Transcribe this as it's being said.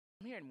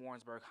here in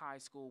Warrensburg High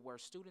School where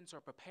students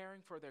are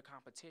preparing for their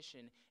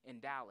competition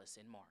in Dallas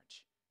in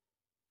March.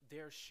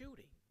 They're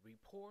shooting,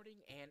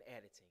 reporting, and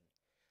editing.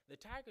 The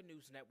Tiger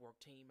News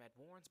Network team at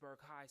Warrensburg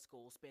High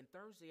School spent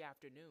Thursday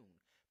afternoon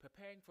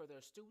preparing for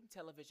their Student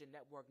Television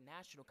Network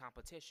national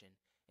competition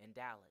in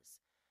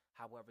Dallas.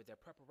 However,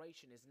 their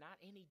preparation is not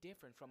any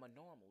different from a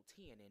normal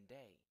TNN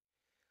day.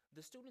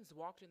 The students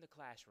walked in the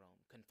classroom,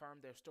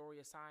 confirmed their story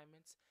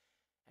assignments,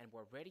 and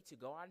were ready to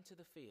go out into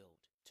the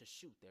field to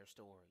shoot their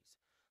stories.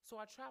 So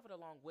I traveled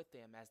along with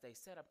them as they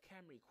set up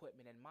camera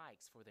equipment and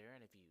mics for their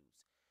interviews.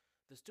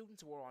 The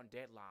students were on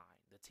deadline.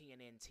 The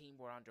TNN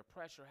team were under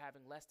pressure,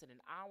 having less than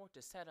an hour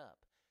to set up,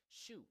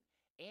 shoot,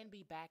 and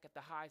be back at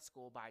the high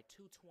school by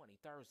 2:20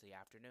 Thursday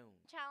afternoon.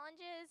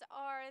 Challenges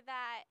are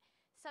that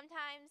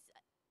sometimes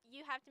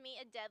you have to meet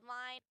a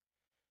deadline.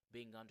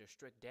 Being under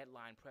strict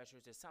deadline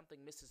pressures is something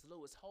Mrs.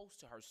 Lewis holds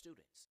to her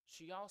students.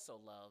 She also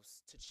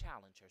loves to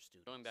challenge her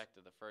students. Going back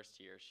to the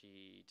first year,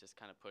 she just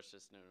kind of pushed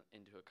us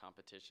into a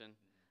competition.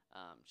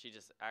 She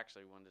just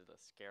actually wanted to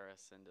scare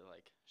us into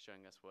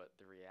showing us what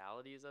the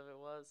realities of it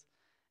was,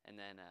 and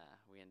then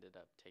we ended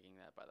up taking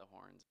that by the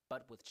horns.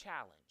 But with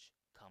challenge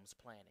comes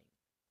planning.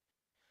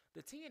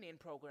 The TNN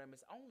program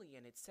is only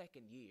in its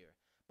second year,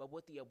 but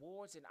with the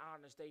awards and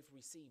honors they've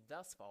received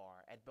thus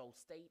far at both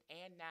state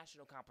and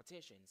national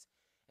competitions,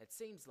 it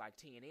seems like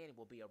TNN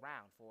will be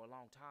around for a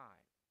long time.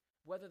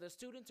 Whether the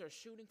students are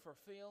shooting for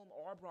film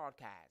or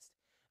broadcast,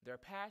 their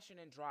passion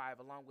and drive,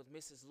 along with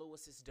Mrs.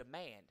 Lewis's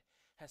demand,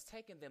 has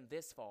taken them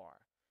this far.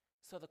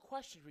 So the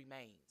question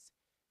remains,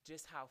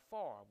 just how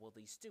far will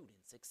these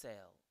students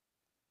excel?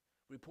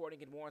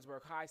 Reporting in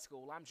Warrensburg High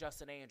School, I'm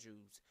Justin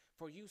Andrews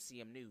for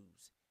UCM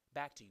News.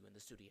 Back to you in the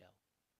studio.